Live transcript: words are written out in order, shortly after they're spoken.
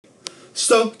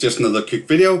So, just another quick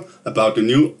video about the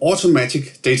new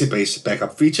automatic database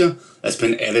backup feature that's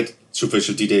been added to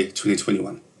Virtual D-Day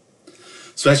 2021.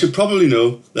 So as you probably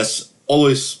know, there's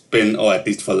always been, or at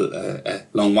least for a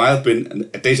long while, been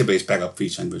a database backup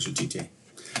feature in Virtual D-Day.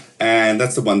 And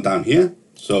that's the one down here.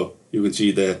 So you can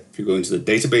see if you go into the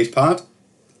database part,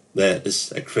 there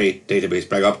is a create database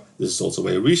backup. This is also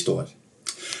where you restore it.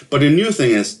 But the new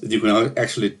thing is that you can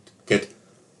actually get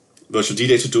Virtual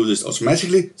D-Day to do this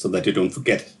automatically so that you don't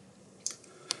forget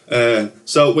it.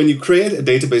 So when you create a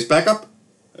database backup,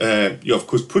 you of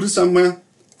course put it somewhere,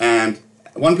 and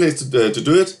one place to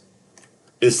do it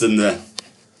is in the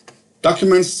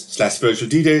Documents/Virtual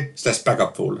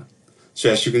D-Day/backup folder. So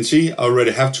as you can see, I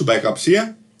already have two backups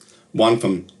here, one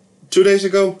from 2 days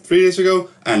ago, 3 days ago,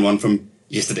 and one from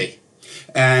yesterday.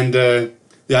 And the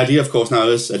idea, of course, now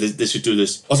is that this should do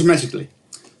this automatically.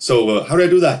 So how do I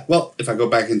do that? Well, if I go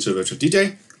back into Virtual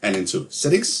D-Day and into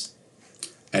Settings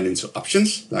and into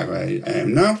Options, like I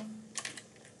am now,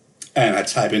 and I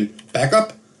type in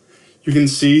Backup, you can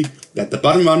see that the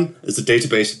bottom one is the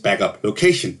database backup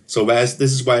location. So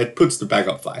this is where it puts the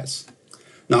backup files.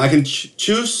 Now I can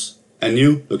choose a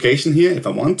new location here if I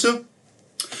want to,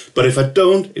 but if I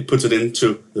don't, it puts it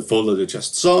into the folder you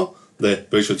just saw, the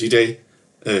Virtual D-Day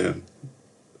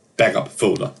backup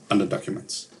folder under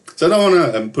Documents. So I don't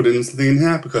want to put anything in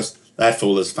here because that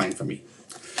folder is fine for me.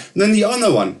 And then the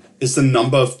other one is the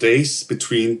number of days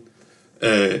between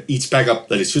each backup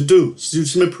that it should do. So you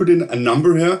simply put in a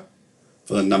number here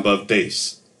for the number of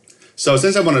days. So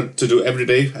since I wanted to do every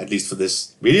day, at least for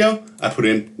this video, I put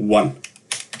in 1,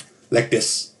 like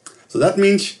this. So that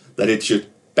means that it should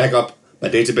back up my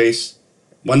database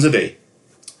once a day.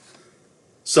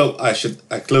 So I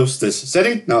close this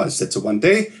setting, now it's set to 1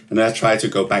 day, and I try to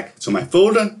go back to my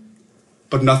folder,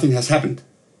 but nothing has happened.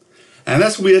 And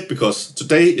that's weird because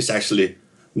today is actually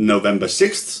November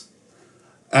 6th,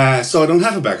 so I don't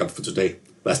have a backup for today.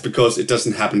 That's because it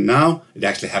doesn't happen now, it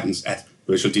actually happens at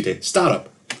Virtual D-Day startup.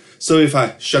 So if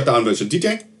I shut down Virtual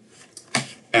D-Day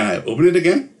and I open it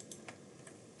again,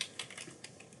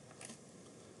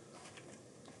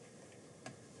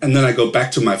 and then I go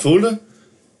back to my folder,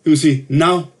 you can see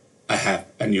now I have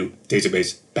a new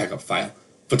database backup file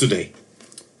for today.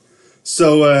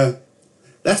 So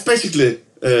that's basically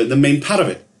the main part of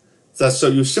it. So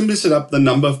you simply set up the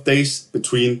number of days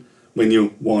between when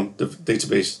you want the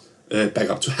database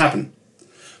backup to happen.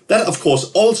 That of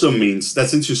course also means that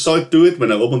since you saw it do it when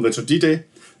I opened Virtual D-Day,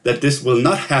 that this will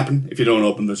not happen if you don't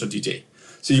open Virtual D-Day.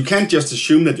 So you can't just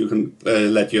assume that you can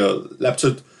let your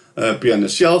laptop be on the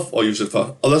shelf or use it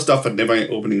for other stuff but never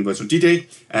opening Virtual D-Day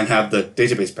and have the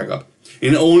database backup.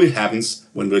 It only happens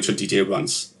when Virtual D-Day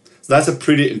runs. So that's a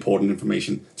pretty important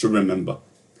information to remember.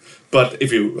 But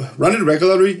if you run it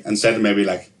regularly and set maybe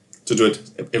like to do it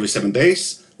every 7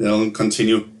 days, then it'll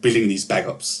continue building these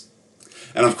backups.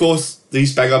 And of course,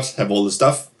 these backups have all the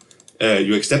stuff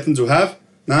you expect them to have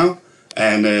now.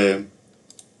 And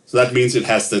so that means it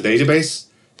has the database,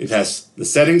 it has the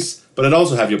settings, but it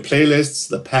also have your playlists,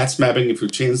 the path mapping if you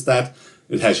change that.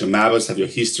 It has your mappers, have your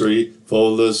history,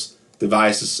 folders,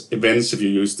 devices, events if you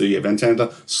use the event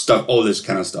handler, stuff, all this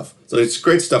kind of stuff. So it's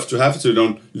great stuff to have so you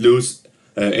don't lose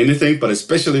anything, but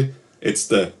especially it's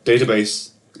the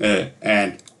database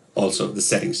and also the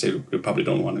settings that you probably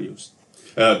don't want to use,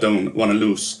 don't want to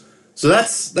lose. So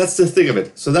that's the thing of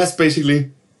it. So that's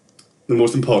basically the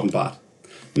most important part.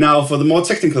 Now for the more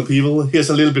technical people, here's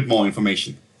a little bit more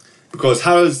information. Because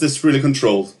how is this really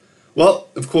controlled? Well,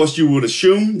 of course you would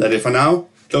assume that if I now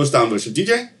close down Virtual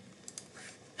D-Day,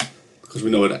 because we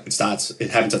know it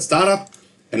happens at startup,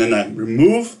 and then I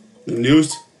remove the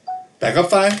unused backup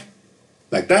file,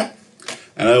 like that,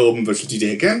 and I open Virtual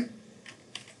D-Day again,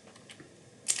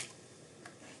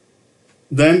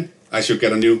 then I should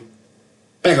get a new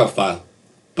backup file.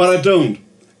 But I don't.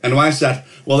 And why is that?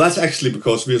 Well, that's actually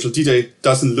because Virtual D-Day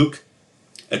doesn't look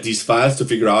at these files to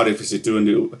figure out if it's doing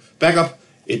the backup.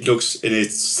 It looks in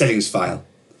its settings file.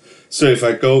 So if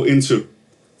I go into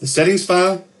the settings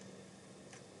file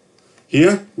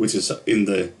here, which is in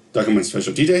the Documents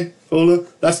Virtual D-Day folder,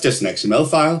 that's just an XML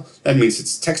file. That means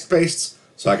it's text-based,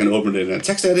 so I can open it in a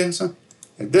text editor,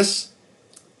 like this.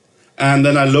 And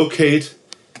then I locate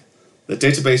the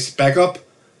database backup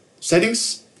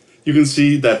settings. You can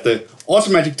see that the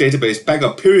automatic database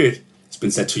backup period has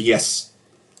been set to yes.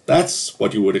 That's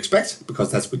what you would expect,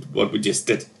 because that's what we just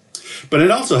did. But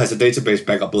it also has a database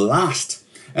backup last,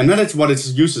 and that is what it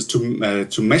uses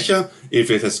to measure if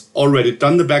it has already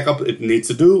done the backup it needs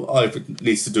to do, or if it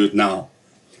needs to do it now.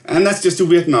 And that's just a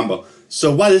weird number.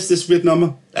 So what is this weird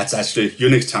number? That's actually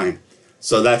Unix time.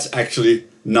 So that's actually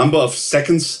number of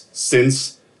seconds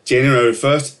since January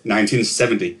 1st,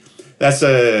 1970. That's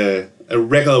a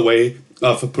regular way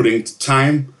of putting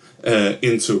time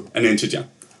into an integer.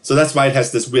 So that's why it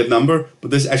has this weird number,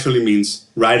 but this actually means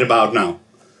right about now.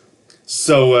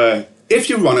 So if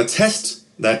you run a test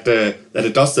that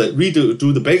it does the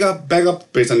do the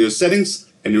backup based on your settings,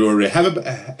 and you already have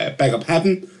a backup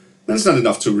happen, then it's not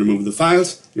enough to remove the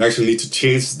files. You actually need to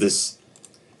change this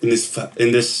in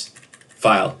this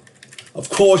file. Of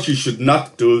course, you should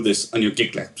not do this on your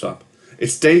gig laptop.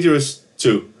 It's dangerous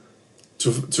to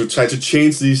try to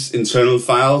change these internal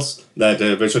files that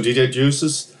Virtual DJ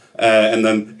uses and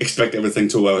then expect everything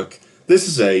to work. This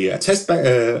is a test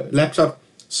laptop,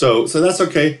 so that's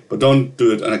okay, but don't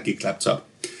do it on a gig laptop.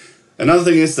 Another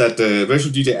thing is that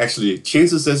Virtual DJ actually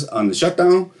changes this on the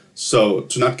shutdown, so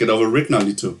to not get overwritten, I'll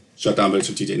need to shut down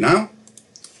Virtual DJ now,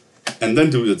 and then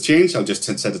do the change. I'll just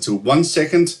set it to 1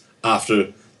 second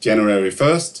after January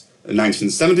 1st,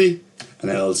 1970, and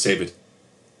then I'll save it.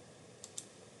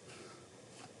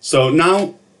 So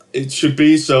now it should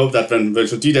be so that when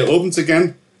Virtual DJ opens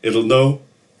again, it'll know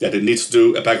that it needs to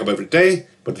do a backup every day,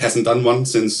 but it hasn't done one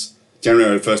since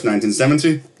January 1st,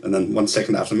 1970, and then 1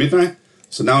 second after midnight.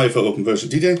 So now if I open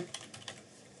Virtual DJ,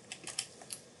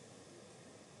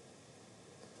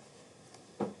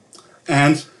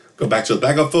 and go back to the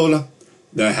backup folder,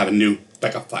 then I have a new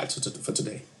backup file for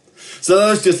today. So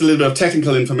that's just a little bit of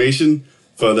technical information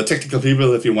for the technical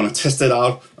people if you want to test it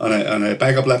out on a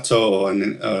backup laptop or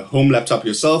on a home laptop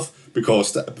yourself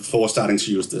before starting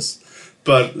to use this.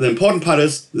 But the important part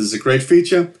is this is a great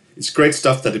feature. It's great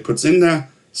stuff that it puts in there.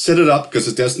 Set it up because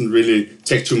it doesn't really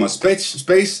take too much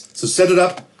space. So set it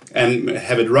up and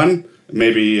have it run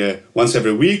maybe once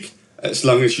every week, as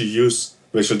long as you use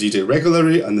Virtual DJ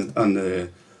regularly on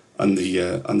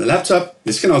the laptop.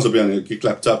 This can also be on a gig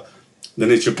laptop. Then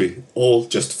it should be all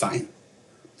just fine.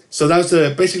 So that's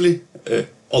basically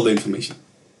all the information.